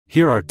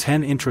Here are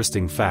 10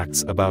 interesting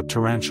facts about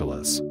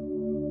tarantulas.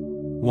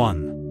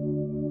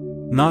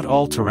 1. Not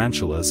all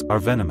tarantulas are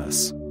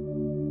venomous.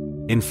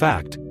 In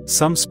fact,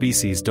 some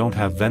species don't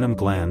have venom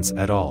glands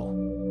at all.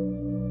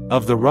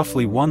 Of the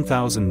roughly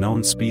 1,000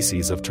 known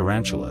species of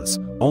tarantulas,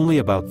 only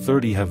about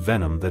 30 have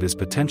venom that is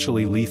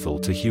potentially lethal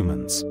to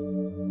humans.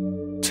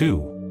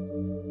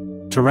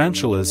 2.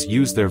 Tarantulas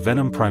use their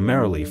venom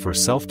primarily for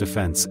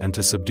self-defense and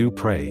to subdue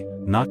prey,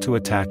 not to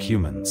attack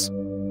humans.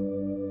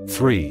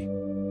 3.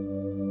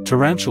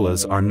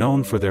 Tarantulas are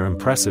known for their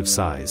impressive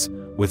size,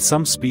 with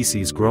some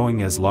species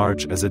growing as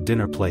large as a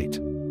dinner plate.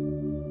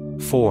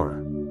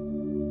 4.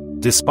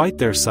 Despite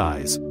their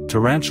size,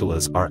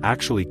 tarantulas are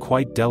actually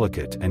quite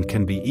delicate and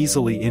can be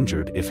easily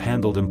injured if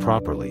handled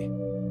improperly.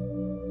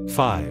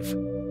 5.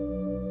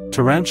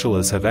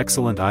 Tarantulas have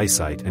excellent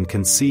eyesight and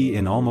can see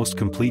in almost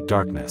complete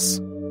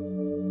darkness.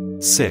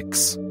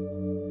 6.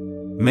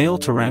 Male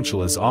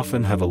tarantulas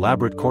often have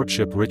elaborate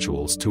courtship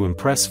rituals to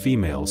impress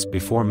females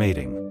before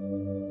mating.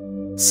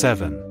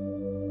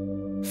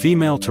 7.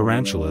 Female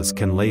tarantulas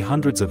can lay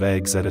hundreds of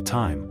eggs at a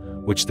time,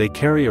 which they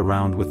carry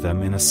around with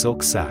them in a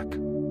silk sac.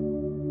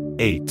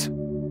 8.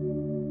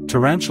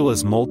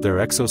 Tarantulas molt their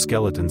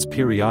exoskeletons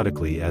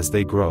periodically as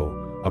they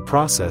grow, a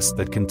process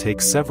that can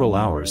take several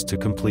hours to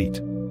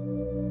complete.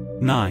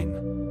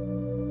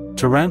 9.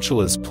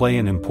 Tarantulas play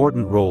an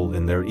important role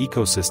in their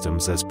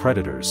ecosystems as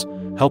predators,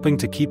 helping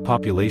to keep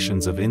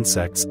populations of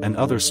insects and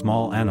other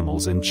small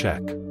animals in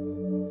check.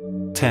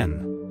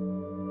 10.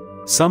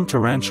 Some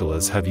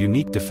tarantulas have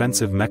unique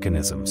defensive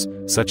mechanisms,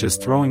 such as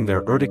throwing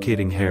their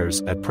urticating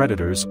hairs at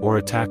predators or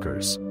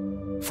attackers.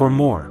 For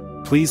more,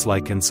 please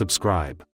like and subscribe.